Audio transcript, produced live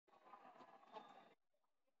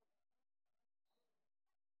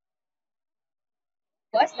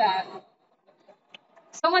What's that?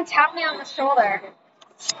 Someone tapped me on the shoulder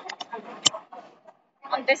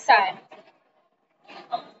on this side.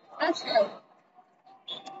 That's true.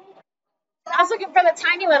 I was looking for the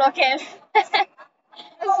tiny little kid.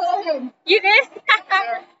 You did?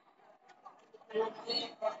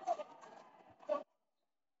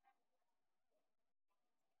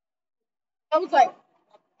 I was like,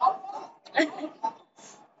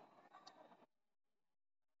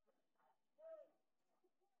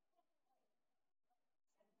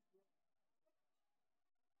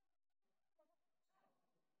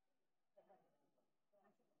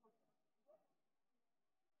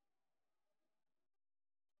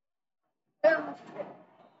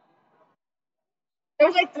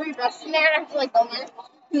 there's like three breasts in there, and I feel like Omer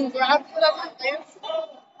who grabbed it up my pants.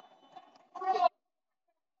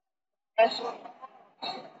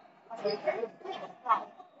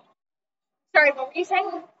 Sorry, what were you saying?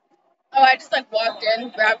 Oh, I just like walked in,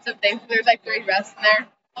 grabbed some things. There's like three breasts in there.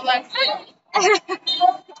 I'm like, that's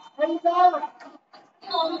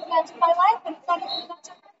my life. And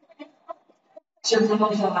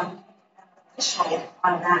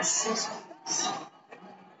Flosports-partner-access.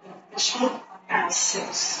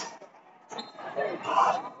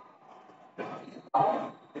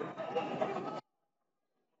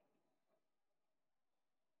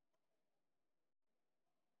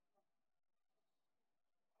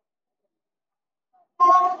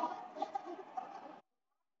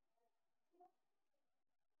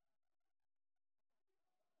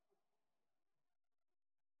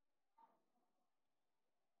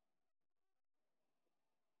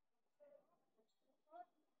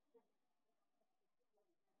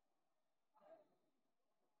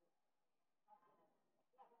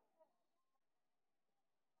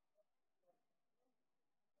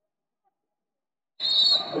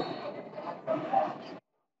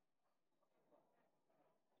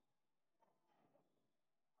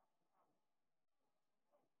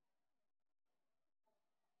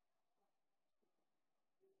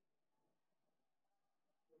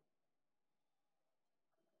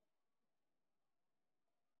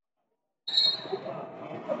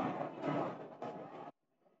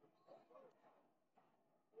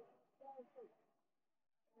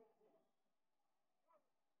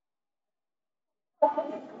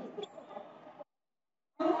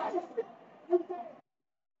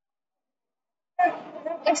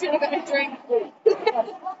 I should have got a drink.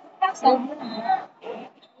 Have some.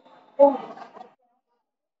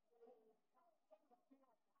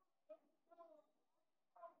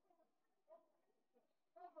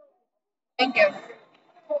 Thank you.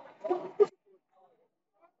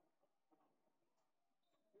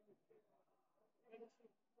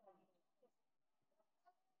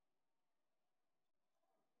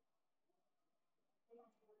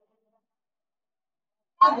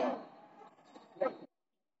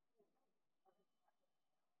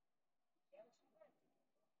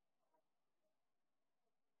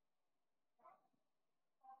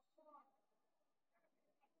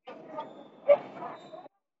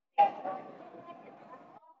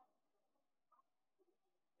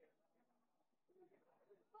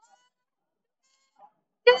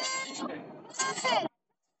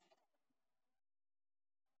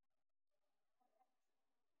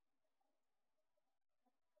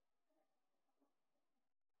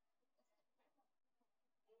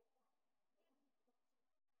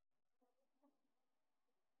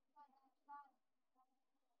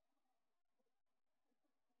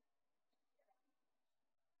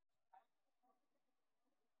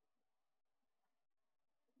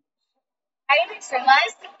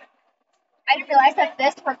 I didn't realize that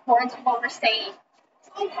this records what we're saying.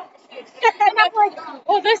 And I'm like,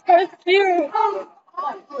 oh, this guy's cute.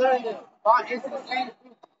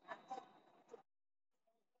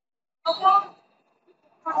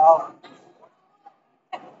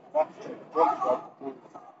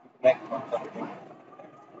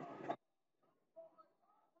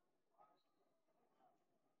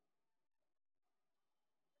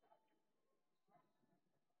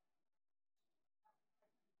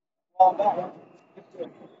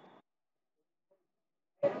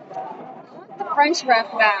 The French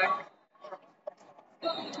ref back.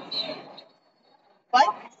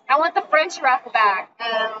 What? I want the French ref back.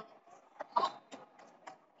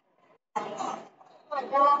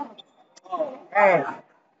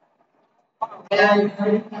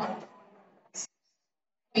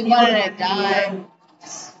 We wanted to die.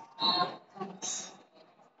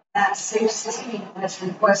 That 16 has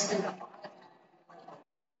requested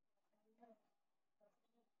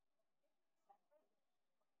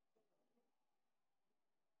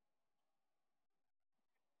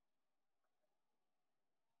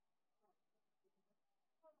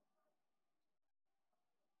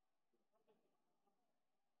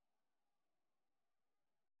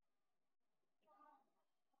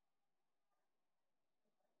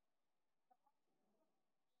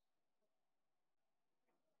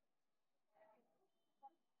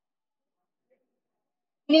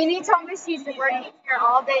Mimi told me she's working here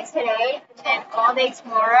all day today, and then all day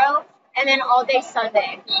tomorrow, and then all day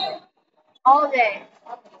Sunday. All day.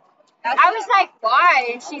 I was like,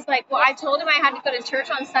 why? And she's like, well, I told him I had to go to church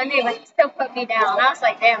on Sunday, but he still put me down. I was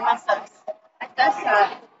like, damn, that sucks. That does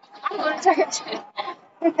suck. I'm going to church.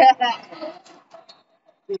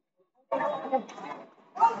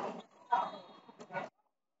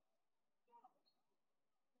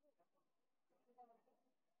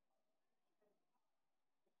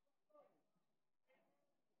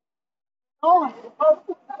 Oh.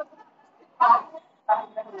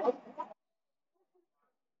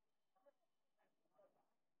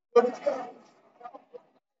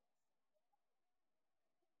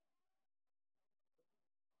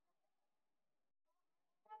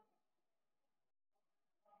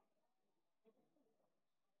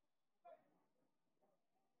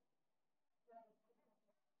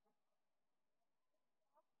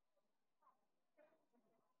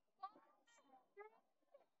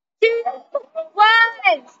 Two,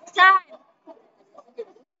 one, done.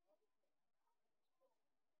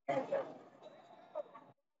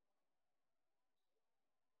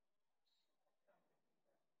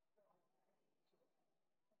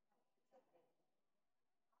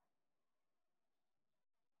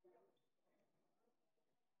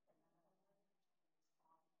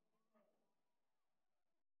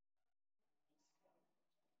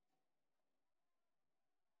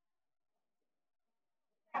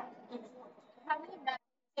 How many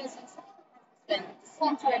matches since it's been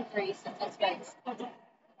 2 and 3 since it's been?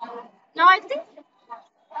 No, I think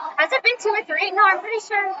has it been 2 or 3? No, I'm pretty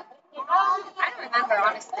sure. I don't remember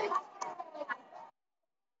honestly.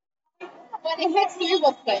 When it hits you,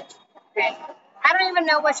 we'll quit. Okay. I don't even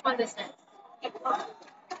know which one this is.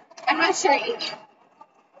 I'm not sure either.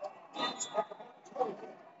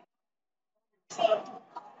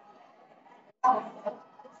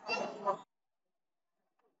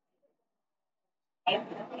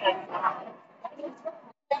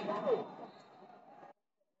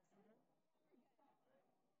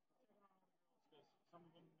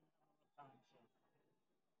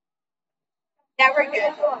 Yeah, we're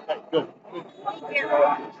good.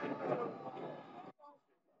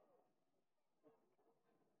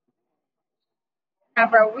 Yeah,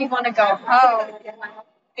 bro, we want to go home.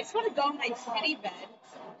 I just want to go in my shitty bed.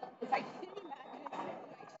 My shitty mattress.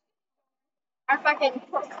 Our fucking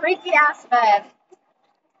creaky ass bed.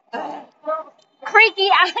 Creaky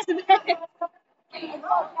ass bed.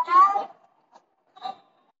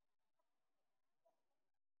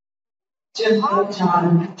 Jim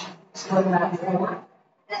John, still that forward.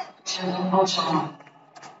 Jim John.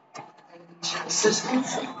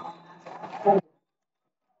 Assistance.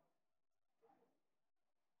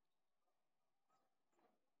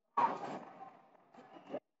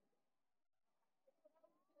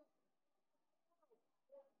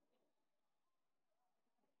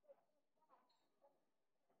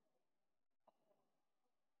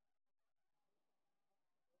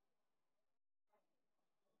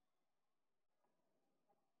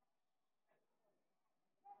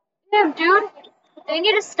 Damn, dude. They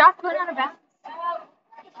need to stop going out of bounds.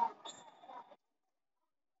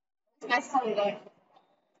 Nice holiday.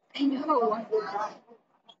 I know.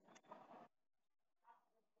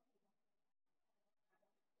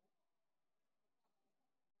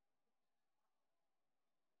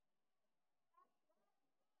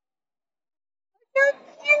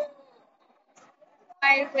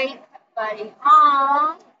 I wait, buddy.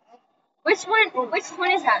 Aww. Which one? Which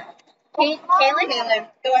one is that? Kaylin? Kaylin.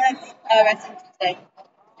 The one that's resting today.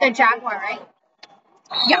 The Jaguar, right?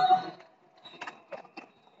 Yeah.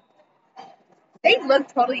 They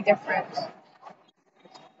look totally different.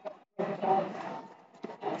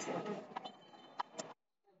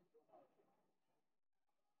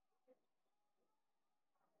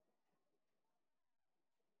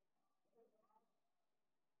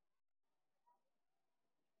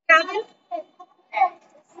 Gavin?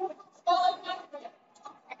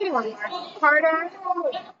 I can do one more. Carter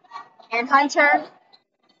and Hunter.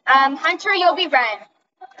 Hunter, you'll be red.